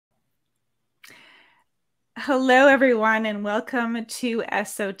Hello, everyone, and welcome to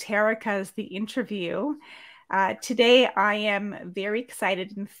Esoterica's The Interview. Today, I am very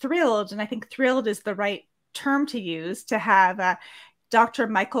excited and thrilled, and I think thrilled is the right term to use, to have Dr.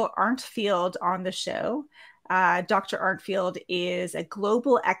 Michael Arntfield on the show. Dr. Arntfield is a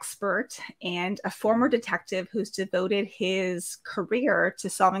global expert and a former detective who's devoted his career to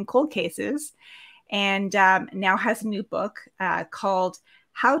solving cold cases, and now has a new book called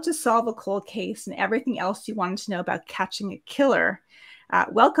How to Solve a Cold Case and Everything Else You Wanted to Know About Catching a Killer.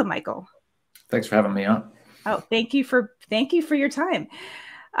 Welcome, Michael. Thanks for having me on. Oh, thank you for your time.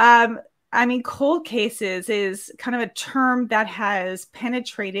 Cold cases is kind of a term that has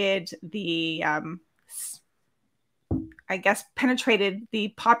penetrated the, penetrated the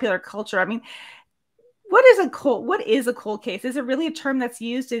popular culture. What is a cold case? Is it really a term that's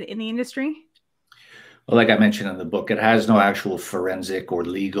used in the industry? Well, like I mentioned in the book, it has no actual forensic or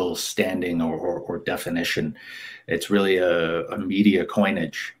legal standing or definition. It's really a media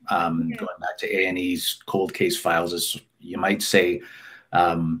coinage. Going back to A&E's cold case files, is, you might say,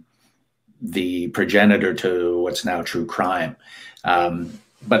 the progenitor to what's now true crime.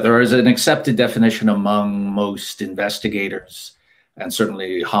 But there is an accepted definition among most investigators and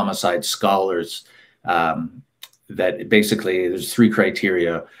certainly homicide scholars that basically there's three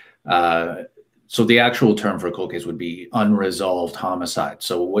criteria. So the actual term for a cold case would be unresolved homicide.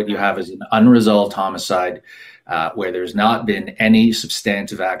 So what you have is an unresolved homicide where there's not been any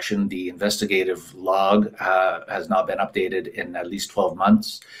substantive action. The investigative log has not been updated in at least 12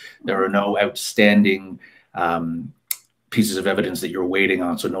 months. There are no outstanding pieces of evidence that you're waiting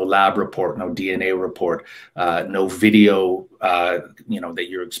on. So no lab report, no DNA report, no video, that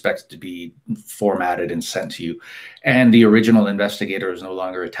you're expected to be formatted and sent to you. And the original investigator is no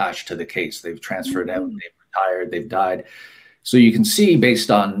longer attached to the case. They've transferred out, they've retired, they've died. So you can see,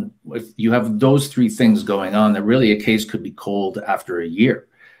 based on, if you have those three things going on, that really a case could be cold after a year.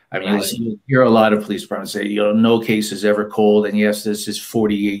 You'll hear a lot of police departments say, no case is ever cold. And yes, this is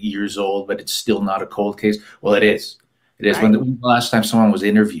 48 years old, but it's still not a cold case. Well, it is. It is. When the last time someone was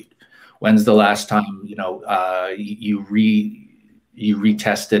interviewed? When's the last time you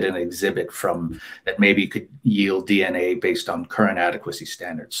retested an exhibit from that maybe could yield DNA based on current adequacy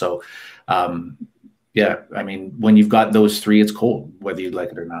standards? So, when you've got those three, it's cold, whether you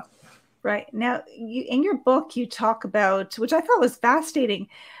like it or not. Right. Now, in your book, you talk about, which I thought was fascinating,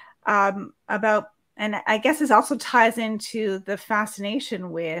 about. And I guess this also ties into the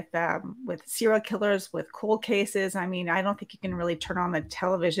fascination with serial killers, with cold cases. I don't think you can really turn on the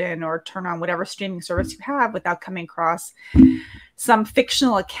television or turn on whatever streaming service you have without coming across some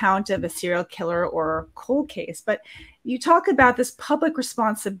fictional account of a serial killer or cold case. But you talk about this public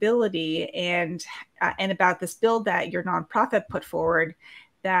responsibility and about this bill that your nonprofit put forward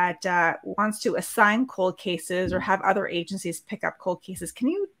that wants to assign cold cases or have other agencies pick up cold cases. Can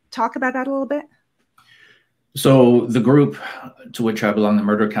you talk about that a little bit? So the group to which I belong, the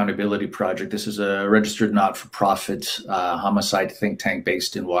Murder Accountability Project, this is a registered not-for-profit homicide think tank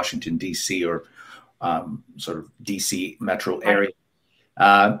based in Washington, D.C., or sort of D.C. metro area.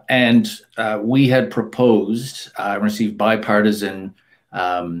 And we had proposed, received bipartisan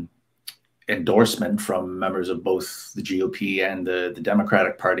endorsement from members of both the GOP and the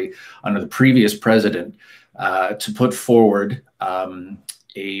Democratic Party under the previous president to put forward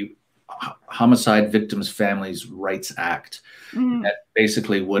a Homicide Victims Families Rights Act that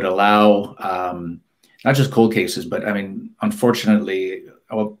basically would allow not just cold cases, but unfortunately,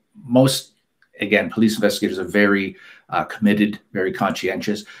 most, again, police investigators are very committed, very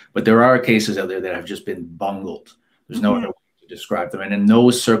conscientious, but there are cases out there that have just been bungled. There's no other way to describe them. And in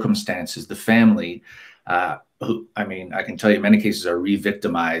those circumstances, the family, who, I can tell you, many cases are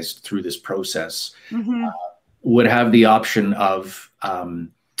re-victimized through this process, would have the option of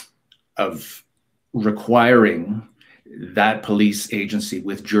requiring that police agency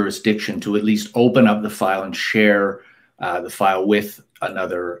with jurisdiction to at least open up the file and share the file with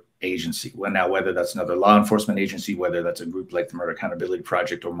another agency. Now, whether that's another law enforcement agency, whether that's a group like the Murder Accountability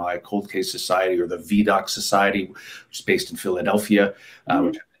Project or my Cold Case Society or the VDOC Society, which is based in Philadelphia, which I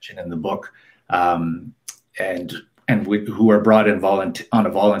mentioned in the book, who are brought in on a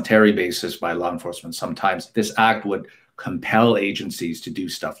voluntary basis by law enforcement. Sometimes this act would compel agencies to do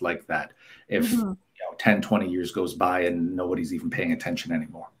stuff like that. If 10, 20 years goes by and nobody's even paying attention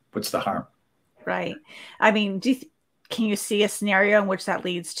anymore, what's the harm? Right. Can you see a scenario in which that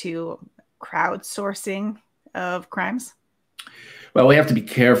leads to crowdsourcing of crimes? Well, we have to be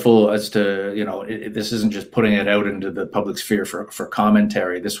careful as to, this isn't just putting it out into the public sphere for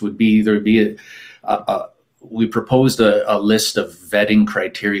commentary. This would be, we proposed a list of vetting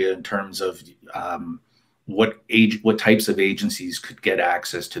criteria in terms of what types of agencies could get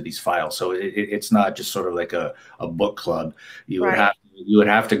access to these files. So it's not just sort of like a book club. Right. You would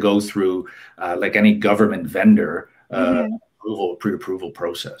have to go through like any government vendor Mm-hmm. pre-approval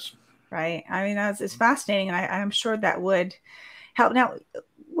process. Right. I mean, it's fascinating, and I'm sure that would help. Now,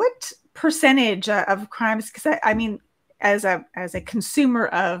 what percentage of crimes? Because I mean, as a consumer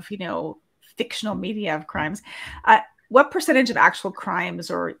of fictional media of crimes, what percentage of actual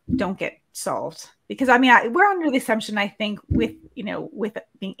crimes or don't get solved? Because I mean, we're under the assumption, I think, with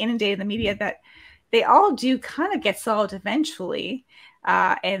being inundated in the media, that they all do kind of get solved eventually,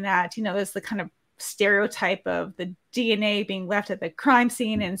 and that there's the kind of stereotype of the DNA being left at the crime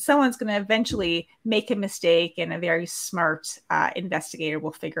scene, and someone's going to eventually make a mistake, and a very smart investigator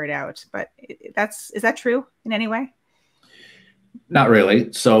will figure it out. But is that true in any way? Not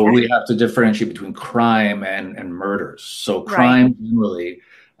really. So Yeah. we have to differentiate between crime and murders. So Right. crime generally,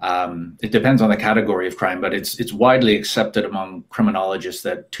 it depends on the category of crime, but it's widely accepted among criminologists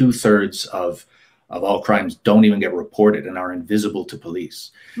that 2/3 of all crimes don't even get reported and are invisible to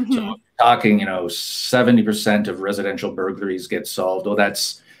police. So Mm-hmm. if you're talking, 70% of residential burglaries get solved. Oh,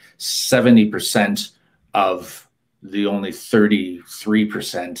 that's 70% of the only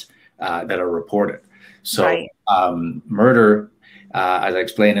 33% that are reported. So Right. murder, as I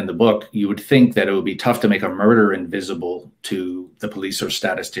explained in the book, you would think that it would be tough to make a murder invisible to the police or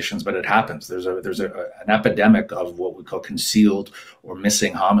statisticians, but it happens. There's an epidemic of what we call concealed or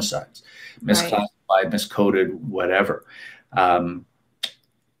missing homicides, Right. misclassified, miscoded, whatever.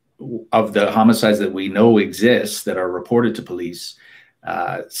 Of the homicides that we know exist that are reported to police,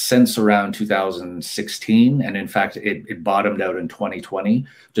 since around 2016, and in fact, it bottomed out in 2020,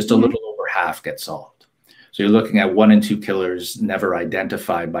 just a Mm-hmm. little over half get solved. So you're looking at 1 in 2 killers never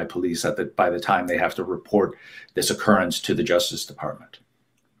identified by police by the time they have to report this occurrence to the Justice Department.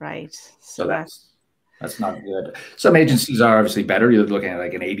 Right. So So that's not good. Some agencies are obviously better. You're looking at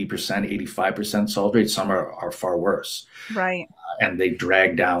like an 80%, 85% solve rate. Some are far worse, right. and they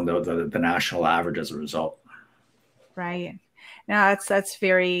drag down the national average as a result. Right. Now that's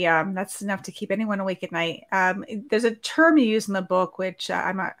very that's enough to keep anyone awake at night. There's a term you use in the book, which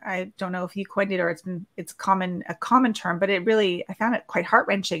I don't know if you coined it or it's a common term, but I found it quite heart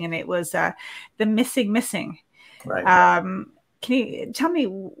wrenching, and it was the missing. Right. Can you tell me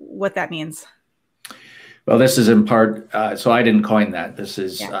what that means? Well, this is in part, so I didn't coin that. This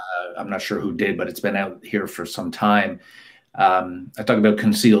is, Yeah. I'm not sure who did, but it's been out here for some time. I talk about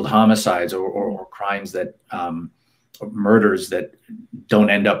concealed homicides or crimes that, murders that don't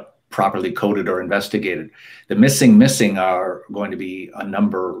end up properly coded or investigated. The missing are going to be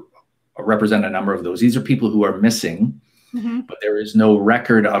represent a number of those. These are people who are missing, Mm-hmm. but there is no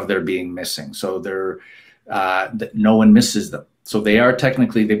record of their being missing. So no one misses them. So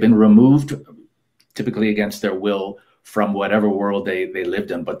they've been removed, typically against their will, from whatever world they lived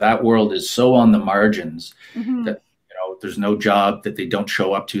in. But that world is so on the margins Mm-hmm. that there's no job that they don't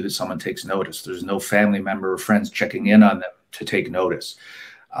show up to that someone takes notice. There's no family member or friends checking in on them to take notice.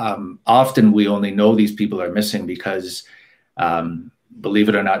 Often we only know these people are missing because, believe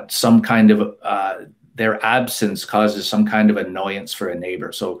it or not, some kind of their absence causes some kind of annoyance for a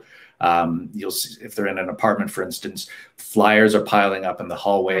neighbor. So you'll see, if they're in an apartment, for instance, flyers are piling up in the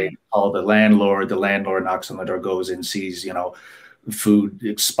hallway. Right. Call the landlord knocks on the door, goes in, sees food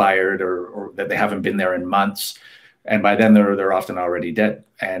expired or that they haven't been there in months, and by then they're often already dead.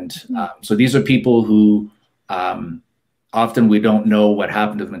 And so these are people who often we don't know what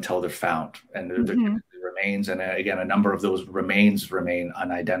happened to them until they're found, and they're remains. And again, a number of those remains remain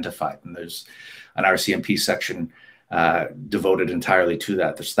unidentified, and there's an RCMP section devoted entirely to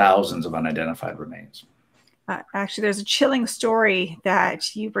that. There's thousands of unidentified remains. Actually, there's a chilling story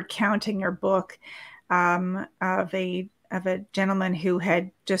that you recount in your book of a gentleman who had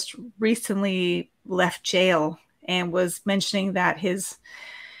just recently left jail and was mentioning that his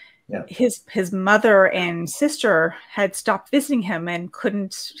mother and sister had stopped visiting him and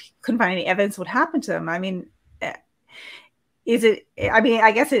couldn't find any evidence what happened to him. I mean,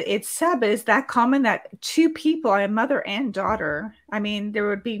 I guess it's sad, but is that common that two people, a mother and daughter, I mean, there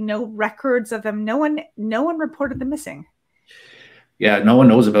would be no records of them? No one reported them missing. Yeah, no one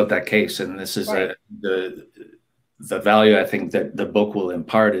knows about that case. And this is Right. the value I think that the book will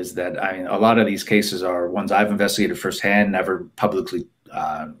impart is that, I mean, a lot of these cases are ones I've investigated firsthand, never publicly,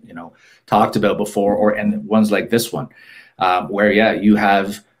 talked about before, and ones like this one, where, you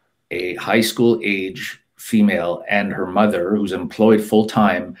have a high school age female and her mother who's employed full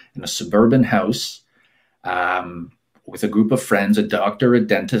time in a suburban house with a group of friends, a doctor, a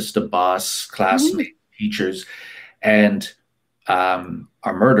dentist, a boss, classmates, teachers, and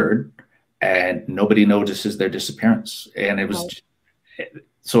are murdered. and nobody notices their disappearance. And it was, Right.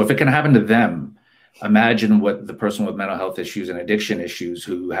 so if it can happen to them, imagine what the person with mental health issues and addiction issues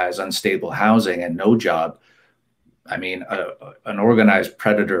who has unstable housing and no job. I mean, an organized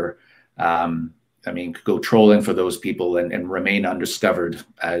predator, I mean, could go trolling for those people and remain undiscovered,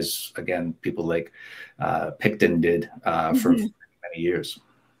 as again people like Picton did for Mhm. many years.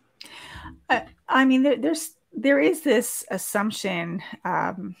 I mean, there is this assumption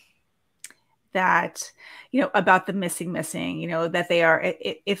that, about the missing, that they are,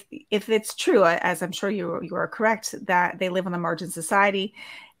 if it's true, as I'm sure you are correct, that they live on the margin of society.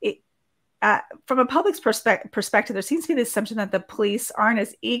 It, from a public's perspective, there seems to be this assumption that the police aren't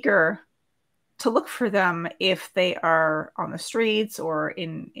as eager to look for them if they are on the streets, or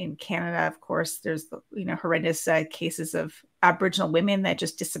in Canada, of course, there's horrendous cases of Aboriginal women that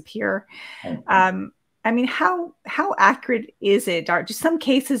just disappear. Um, I mean, how accurate is it? Do some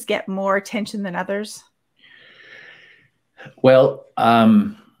cases get more attention than others? Well,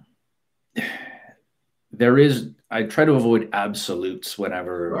 there is. I try to avoid absolutes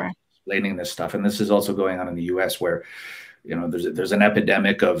whenever Sure. explaining this stuff, and this is also going on in the U.S., where there's an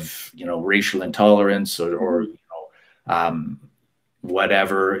epidemic of racial intolerance or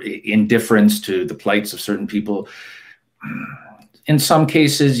whatever, indifference to the plights of certain people. In some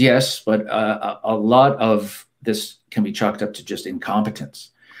cases, yes, but a lot of this can be chalked up to just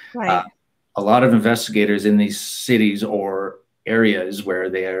incompetence. Right. A lot of investigators in these cities or areas where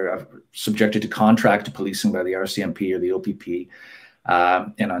they are subjected to contract policing by the RCMP or the OPP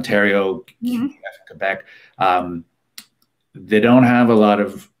in Ontario, Mm-hmm. Quebec, they don't have a lot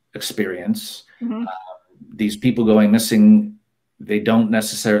of experience. Mm-hmm. These people going missing, there's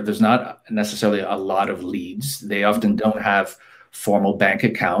not necessarily a lot of leads. They often don't have formal bank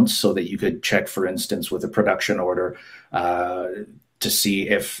accounts so that you could check, for instance, with a production order to see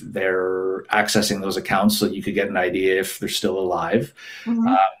if they're accessing those accounts so you could get an idea if they're still alive.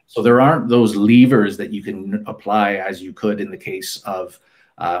 Mm-hmm. So there aren't those levers that you can apply as you could in the case of,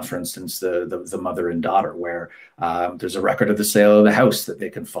 for instance, the mother and daughter, where there's a record of the sale of the house that they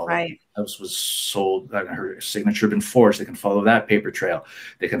can follow. Right. The house was sold, her signature had been forged. They can follow that paper trail.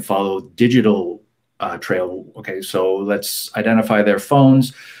 They can follow digital trail. Okay, so let's identify their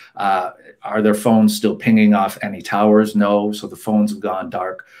phones. Are their phones still pinging off any towers? No, so the phones have gone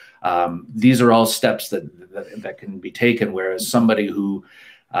dark. These are all steps that can be taken, whereas somebody who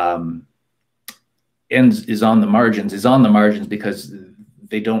is on the margins because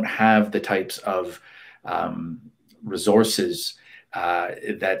they don't have the types of resources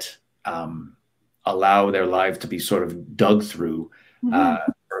that allow their life to be sort of dug through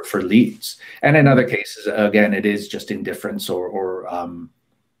for leads. And in other cases, again, it is just indifference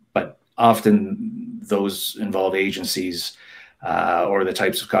but often those involve agencies or the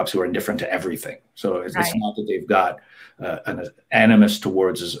types of cops who are indifferent to everything. So it's not that they've got an animus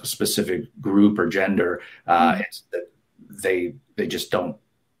towards a specific group or gender. It's that they just don't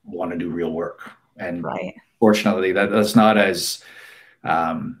want to do real work. And fortunately, that's not as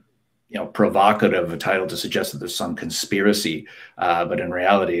provocative a title to suggest that there's some conspiracy, but in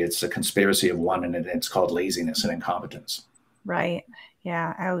reality, it's a conspiracy of one, and it's called laziness and incompetence. Right.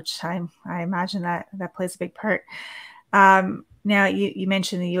 Yeah. Ouch. I imagine that plays a big part. Now, you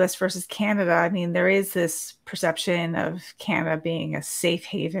mentioned the U.S. versus Canada. I mean, there is this perception of Canada being a safe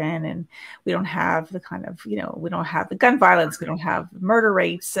haven, and we don't have the kind of, we don't have the gun violence, we don't have murder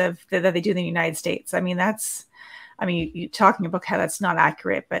rates that they do in the United States. I mean, you talking about how that's not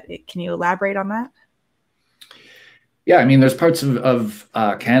accurate, but can you elaborate on that? Yeah, I mean, there's parts of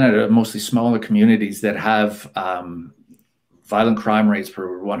Canada, mostly smaller communities, that have violent crime rates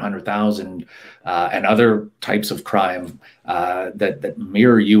per 100,000 and other types of crime that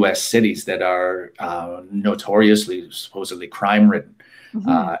mirror U.S. cities that are notoriously, supposedly crime-ridden.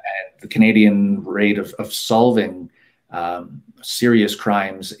 And the Canadian rate of solving serious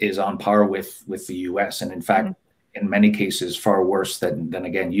crimes is on par with the U.S. And in fact, in many cases, far worse than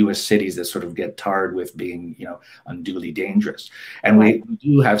again, U.S. cities that sort of get tarred with being, unduly dangerous. And we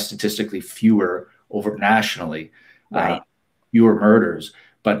do have statistically fewer nationally. Fewer murders,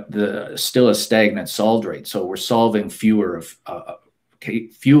 but still a stagnant solved rate. So we're solving fewer of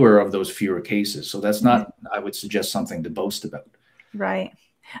those fewer cases. So that's not, I would suggest, something to boast about. Right.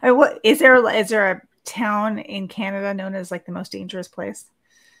 What is there a town in Canada known as like the most dangerous place?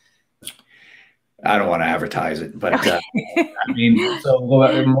 I don't want to advertise it, but I mean, so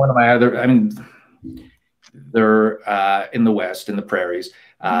one of my other, I mean, they're in the West, in the prairies,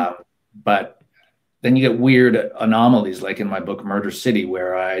 but then you get weird anomalies, like in my book, Murder City,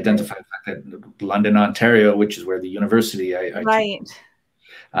 where I identify the fact that London, Ontario, which is where the university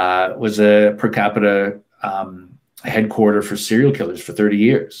was a per capita headquarter for serial killers for 30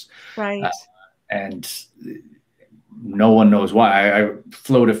 years. Right. And no one knows why. I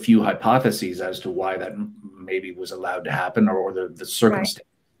float a few hypotheses as to why that maybe was allowed to happen, or the circumstances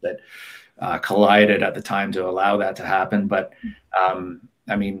that collided at the time to allow that to happen. But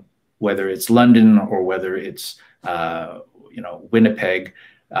I mean, whether it's London or whether it's Winnipeg,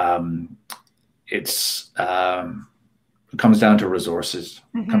 it comes down to resources.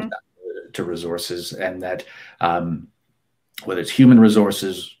 It comes down to resources, and that whether it's human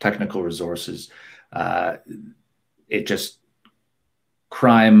resources, technical resources,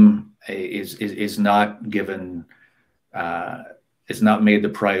 crime is not given. It's not made the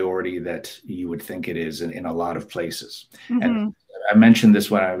priority that you would think it is in a lot of places. And I mentioned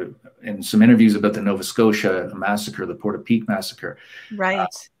this in some interviews about the Nova Scotia massacre, the Portapique massacre. Right.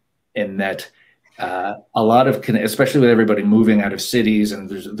 In that a lot of, especially with everybody moving out of cities, and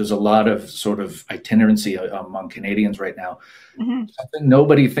there's a lot of sort of itinerancy among Canadians right now. Something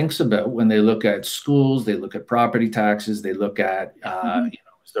nobody thinks about when they look at schools, they look at property taxes, they look at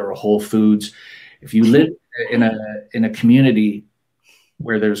is there a Whole Foods? If you live in a community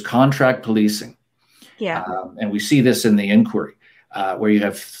where there's contract policing, and we see this in the inquiry, where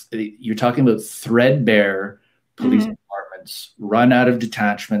you're talking about threadbare police departments run out of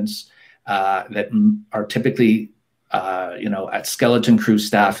detachments that are typically at skeleton crew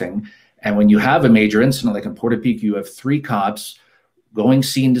staffing. And when you have a major incident like in Portapique, you have 3 cops going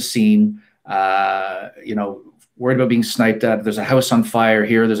scene to scene, worried about being sniped at. There's a house on fire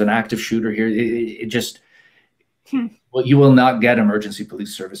here. There's an active shooter here. Well, you will not get emergency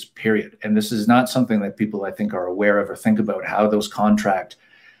police service, period. And this is not something that people, I think, are aware of or think about, how those contract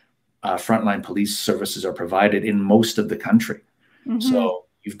frontline police services are provided in most of the country. So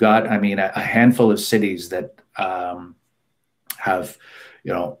you've got, a handful of cities that have,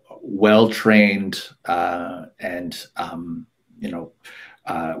 well-trained and,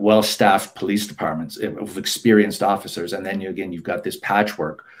 well-staffed police departments of experienced officers. And then you've got this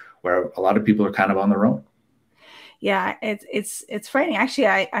patchwork where a lot of people are kind of on their own. Yeah, it's frightening. Actually,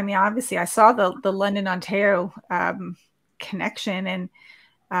 obviously I saw the London, Ontario connection, and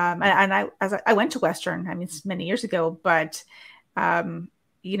I went to Western. It's many years ago, but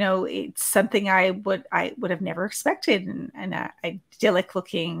it's something I would have never expected in an idyllic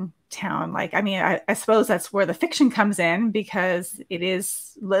looking town. I suppose that's where the fiction comes in, because it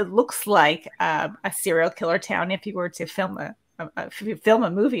looks like a serial killer town if you were to film a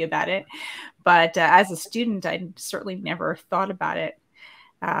movie about it. But as a student, I certainly never thought about it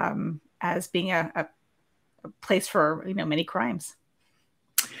as being a place for many crimes.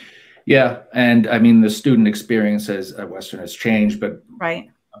 Yeah, and the student experience at Western has changed, but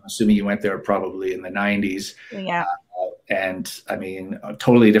right. I'm assuming you went there probably in the 90s. Yeah. And a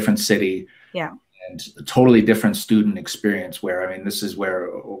totally different city. Yeah. And a totally different student experience, where this is where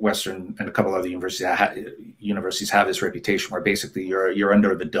Western and a couple other universities have this reputation where basically you're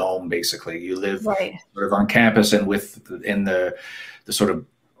under the dome. Basically, you live sort of on campus and in the sort of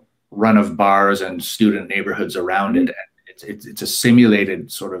run of bars and student neighborhoods around it. And it's a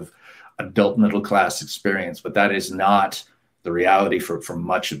simulated sort of adult middle class experience, but that is not the reality for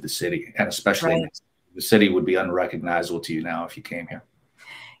much of the city, and especially the city would be unrecognizable to you now if you came here.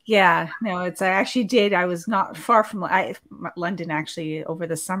 Yeah, no, I actually did. I was not far from London actually over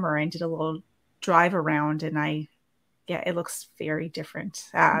the summer. I did a little drive around, and it looks very different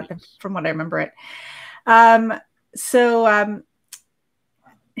from what I remember it.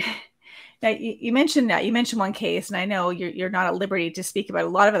 Now you mentioned one case, and I know you're not at liberty to speak about a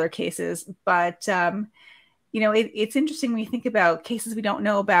lot of other cases, but it's interesting when you think about cases we don't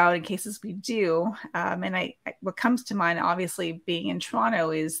know about and cases we do. And what comes to mind, obviously, being in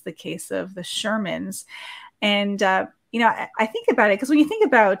Toronto, is the case of the Shermans. And, I think about it because when you think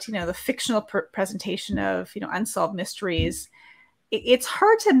about, the fictional presentation of, unsolved mysteries, it's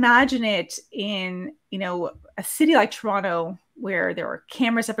hard to imagine it in, a city like Toronto, where there are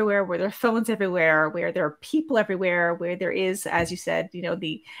cameras everywhere, where there are phones everywhere, where there are people everywhere, where there is, as you said,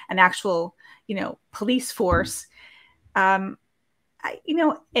 an actual police force, and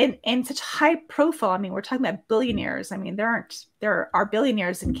such high profile. We're talking about billionaires. There are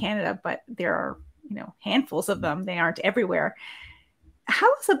billionaires in Canada, but there are, handfuls of them. They aren't everywhere.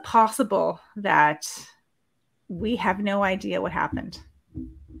 How is it possible that we have no idea what happened?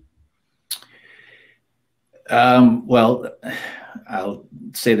 Well, I'll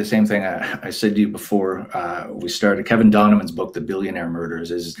say the same thing I said to you before we started. Kevin Donovan's book, The Billionaire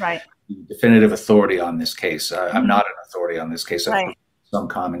Murders, is the definitive authority on this case. I'm not an authority on this case. I've some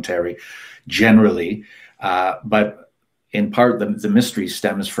commentary generally, but in part, the mystery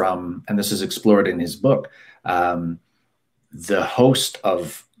stems from, and this is explored in his book, the host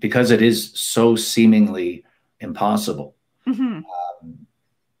of, because it is so seemingly impossible, Mm-hmm.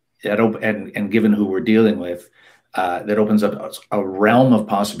 and given who we're dealing with, that opens up a realm of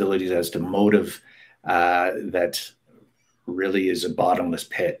possibilities as to motive that really is a bottomless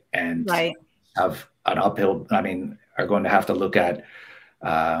pit, and Right. have an uphill, I mean, are going to have to look at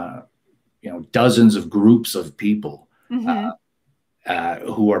dozens of groups of people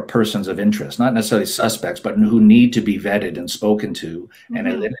Mm-hmm. who are persons of interest, not necessarily suspects, but who need to be vetted and spoken to and Mm-hmm.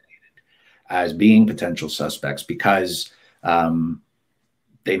 eliminated as being potential suspects, because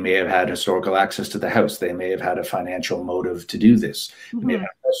they may have had historical access to the house. They may have had a financial motive to do this. They may have had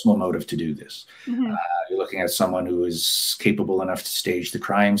a personal motive to do this. Mm-hmm. You're looking at someone who is capable enough to stage the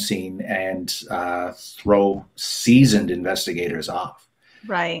crime scene and throw seasoned investigators off.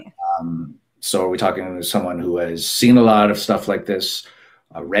 Right. So are we talking to someone who has seen a lot of stuff like this,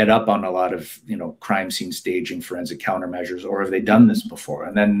 read up on a lot of crime scene staging, forensic countermeasures, or have they done this before?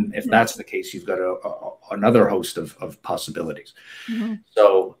 And then if that's the case, you've got another host of possibilities. Mm-hmm.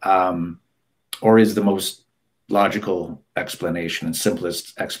 So, or is the most logical explanation and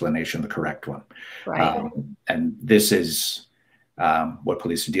simplest explanation the correct one? Right. And this is what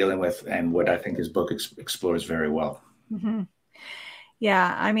police are dealing with, and what I think his book explores very well. Mm-hmm.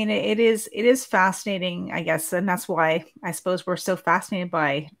 Yeah, I mean, it is fascinating, I guess, and that's why I suppose we're so fascinated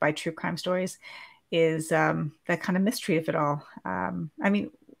by true crime stories, is that kind of mystery of it all. I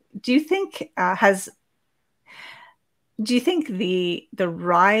mean, do you think the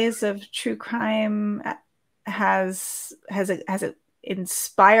rise of true crime has it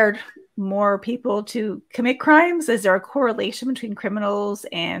inspired more people to commit crimes? Is there a correlation between criminals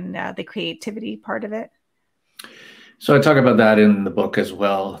and the creativity part of it? So I talk about that in the book as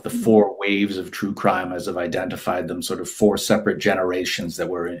well. The four waves of true crime, as I've identified them, sort of four separate generations that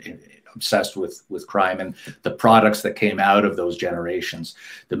were obsessed with crime, and the products that came out of those generations.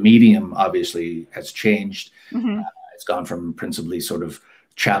 The medium obviously has changed. Mm-hmm. It's gone from principally sort of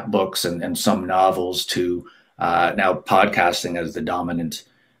chapbooks and some novels to now podcasting as the dominant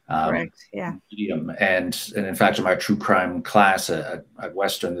Correct. Yeah. medium. And in fact, in my true crime class at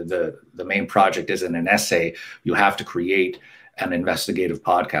Western, the main project isn't an essay. You have to create an investigative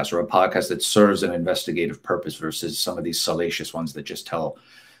podcast, or a podcast that serves an investigative purpose, versus some of these salacious ones that just tell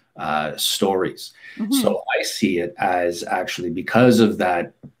stories. Mm-hmm. So I see it as, actually, because of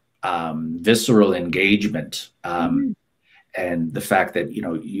that visceral engagement, and the fact that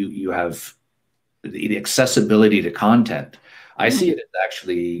you have the accessibility to content. I see it as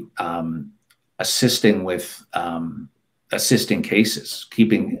actually assisting cases,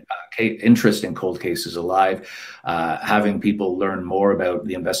 keeping interest in cold cases alive, having people learn more about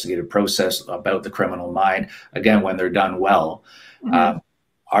the investigative process, about the criminal mind. Again, when they're done well,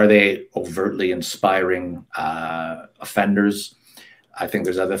 are they overtly inspiring offenders? I think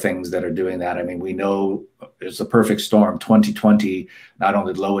there's other things that are doing that. I mean, we know it's a perfect storm. 2020, not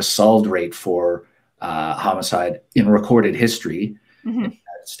only the lowest solved rate for homicide in recorded history in the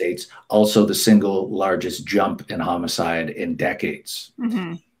United States, also the single largest jump in homicide in decades.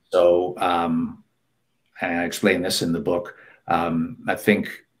 So, and I explain this in the book, I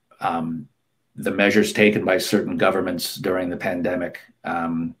think the measures taken by certain governments during the pandemic,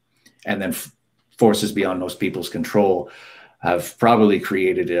 and then forces beyond most people's control, have probably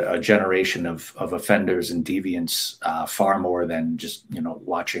created a generation of offenders and deviants, far more than just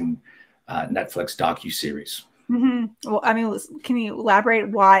watching Netflix docuseries. Well, I mean, can you elaborate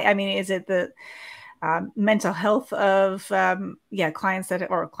why? I mean, is it the mental health of mental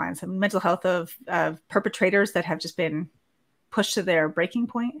health of perpetrators that have just been pushed to their breaking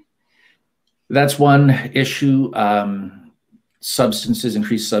point? That's one issue.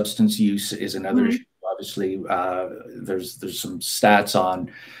 Increased substance use is another issue. Obviously, there's some stats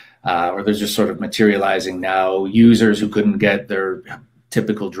on, or there's just sort of materializing now, users who couldn't get their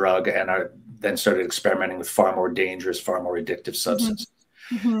typical drug and are then started experimenting with far more dangerous, far more addictive substances.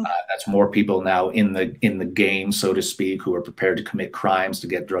 That's more people now in the game, so to speak, who are prepared to commit crimes to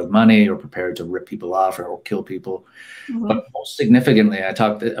get drug money, or prepared to rip people off or kill people. But most significantly, I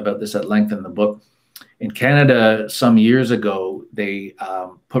talked about this at length in the book. In Canada, some years ago, they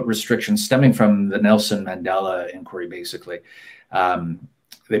put restrictions stemming from the Nelson Mandela inquiry, basically.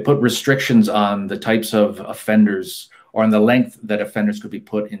 They put restrictions on the types of offenders, or on the length that offenders could be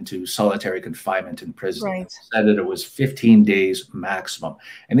put into solitary confinement in prison. Right. Said that it was 15 days maximum.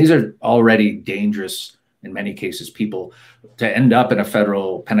 And these are already dangerous, in many cases, people to end up in a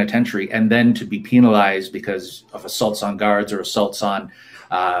federal penitentiary and then to be penalized because of assaults on guards or assaults on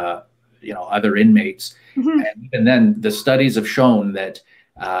other inmates. Mhm. And even then, the studies have shown that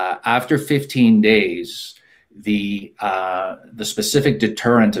after 15 days, the specific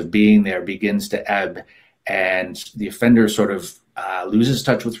deterrent of being there begins to ebb, and the offender sort of loses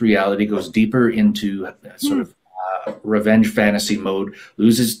touch with reality, goes deeper into sort Mhm. of revenge fantasy mode,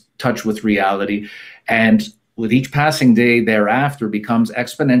 loses touch with reality, and with each passing day thereafter becomes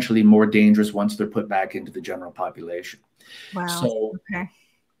exponentially more dangerous once they're put back into the general population. Wow. So Okay.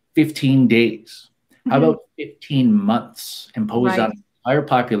 15 days. How Mhm. about 15 months imposed on Right. the entire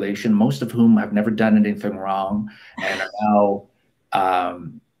population, most of whom have never done anything wrong and are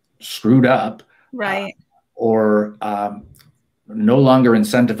now screwed up, uh, Right. or no longer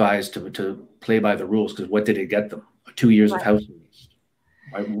incentivized to play by the rules? Because what did it get them? 2 years of Right. house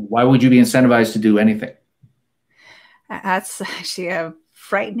arrest. Why would you be incentivized to do anything? That's actually a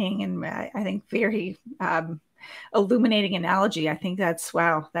frightening and I think very illuminating analogy. I think that's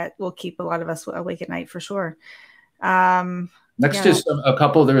wow. That will keep a lot of us awake at night for sure. Next Yeah. to a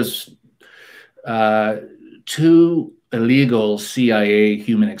couple, there's two illegal CIA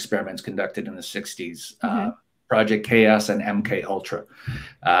human experiments conducted in the 60s, Mhm. Project Chaos and MK Ultra.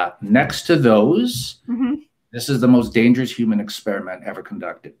 Next to those, Mhm. this is the most dangerous human experiment ever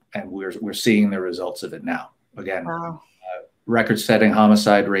conducted, and we're seeing the results of it now. Again, Wow. record-setting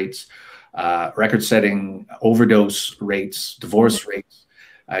homicide rates, record-setting overdose rates, Mhm. divorce rates,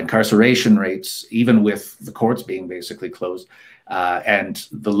 incarceration rates, even with the courts being basically closed, and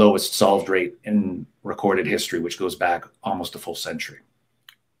the lowest solved rate in recorded history, which goes back almost a full century.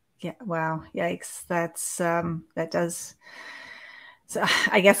 Yeah. Wow. Yikes. That does. So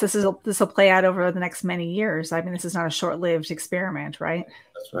I guess this will play out over the next many years. I mean, this is not a short-lived experiment, right?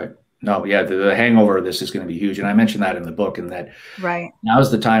 That's right. No, yeah, the hangover of this is going to be huge. And I mentioned that in the book, and that Right.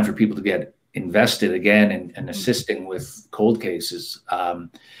 now's the time for people to get invested again in Mhm. assisting with cold cases,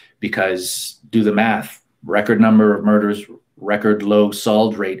 because do the math, record number of murders, record low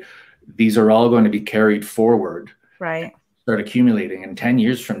solved rate. These are all going to be carried forward, Right. start accumulating. And 10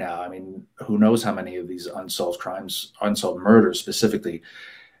 years from now, I mean, who knows how many of these unsolved crimes, unsolved murders specifically,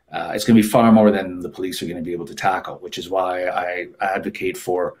 it's going to be far more than the police are going to be able to tackle, which is why I advocate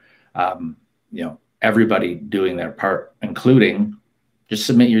for, everybody doing their part, including just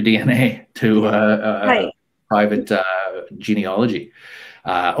submit your DNA to Right. private genealogy,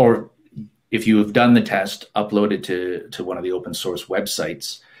 or if you have done the test, upload it to one of the open source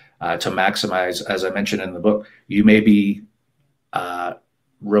websites to maximize. As I mentioned in the book, you may be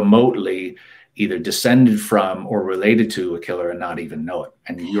remotely either descended from or related to a killer and not even know it.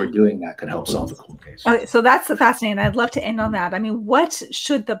 And you're doing that can help solve the cold case. Okay, so that's fascinating. I'd love to end on that. I mean, what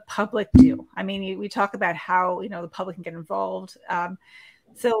should the public do? I mean, we talk about how the public can get involved.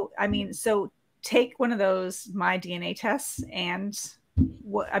 So take one of those My DNA tests, and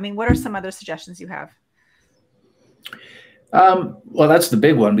what are some other suggestions you have? Well, that's the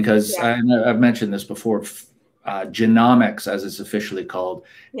big one because Yeah. I've mentioned this before. Genomics, as it's officially called,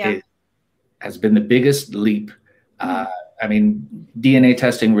 Yeah. has been the biggest leap. Mhm. I mean, DNA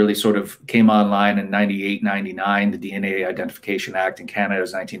testing really sort of came online in 98, 99. The DNA Identification Act in Canada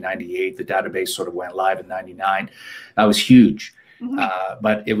was 1998. The database sort of went live in 99. That was huge. Mhm.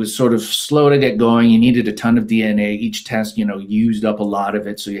 But it was sort of slow to get going. You needed a ton of DNA. Each test, used up a lot of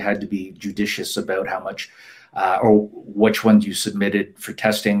it. So you had to be judicious about how much or which ones you submitted for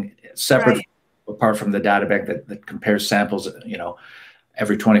testing, separate, Right. apart from the data bank that compares samples,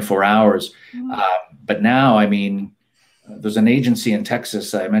 every 24 hours. Mhm. But now, I mean, there's an agency in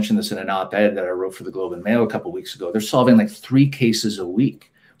Texas. I mentioned this in an op-ed that I wrote for the Globe and Mail a couple of weeks ago. They're solving like 3 cases a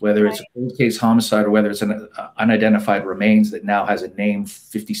week, whether it's a cold case homicide or whether it's an unidentified remains that now has a name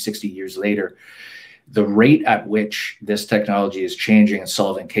 50, 60 years later. The rate at which this technology is changing and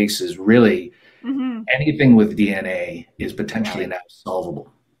solving cases, really, Mhm. anything with DNA is potentially Right. now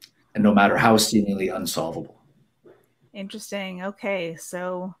solvable, and no matter how seemingly unsolvable. Interesting. Okay,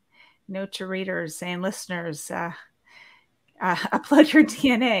 so note to readers and listeners, upload your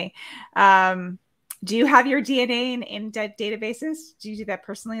DNA. Do you have your DNA in databases? Do you do that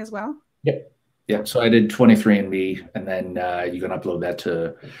personally as well? Yep. Yeah. So I did 23andMe, and then you can upload that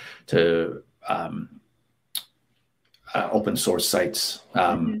to open source sites.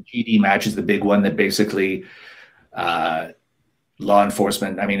 Mhm. GD Match is the big one that basically law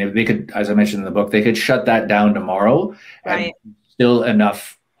enforcement. I mean, if they could, as I mentioned in the book, they could shut that down tomorrow, and Right. still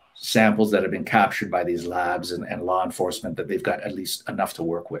enough samples that have been captured by these labs and law enforcement that they've got at least enough to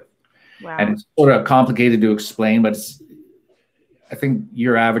work with. And Wow. it's sort of complicated to explain, but I think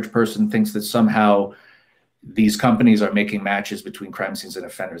your average person thinks that somehow these companies are making matches between crime scenes and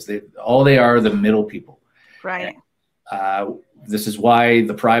offenders. All they are the middle people. And, Right. This is why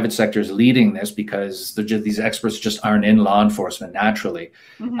the private sector is leading this, because these experts just aren't in law enforcement naturally.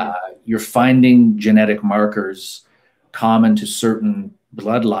 Mm-hmm. You're finding genetic markers common to certain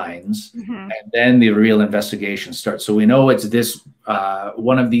bloodlines, Mm-hmm. and then the real investigation starts. So we know it's this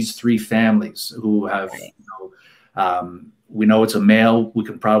one of these three families who have, Right. we know it's a male. We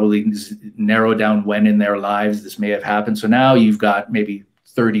can probably narrow down when in their lives this may have happened. So now you've got maybe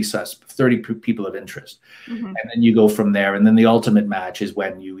 30 people of interest. Mm-hmm. And then you go from there. And then the ultimate match is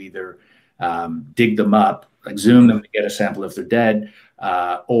when you either dig them up, exhume them to get a sample if they're dead,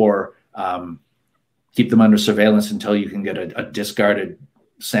 or keep them under surveillance until you can get a discarded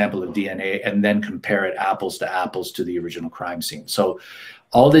sample of DNA, and then compare it apples to apples to the original crime scene. So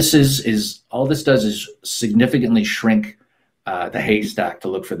all this does is significantly shrink the haystack to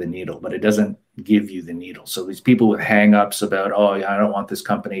look for the needle, but it doesn't give you the needle. So these people with hang-ups about, oh, yeah, I don't want this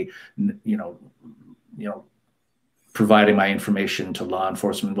company, providing my information to law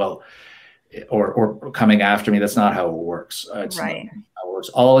enforcement, well, or coming after me. That's not how it works. It's Right. not how it works.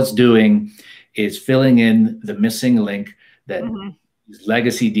 All it's doing is filling in the missing link that these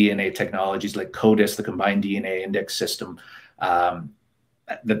legacy DNA technologies like CODIS, the combined DNA index system,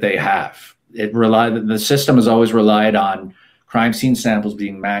 that they have. The system has always relied on crime scene samples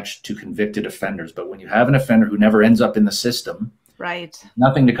being matched to convicted offenders. But when you have an offender who never ends up in the system, right,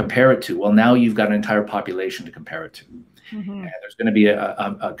 nothing to compare it to. Well, now you've got an entire population to compare it to. And there's going to be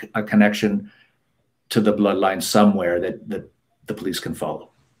a connection to the bloodline somewhere that the police can follow.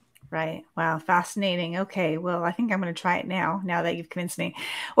 Right. Wow. Fascinating. Okay. Well, I think I'm going to try it now that you've convinced me.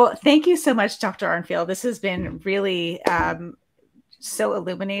 Well, thank you so much, Dr. Arntfield. This has been really so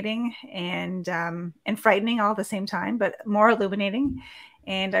illuminating and frightening all at the same time, but more illuminating.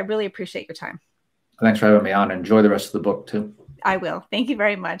 And I really appreciate your time. Thanks for having me on. Enjoy the rest of the book too. I will. Thank you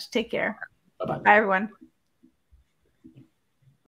very much. Take care. Bye-bye. Bye, everyone.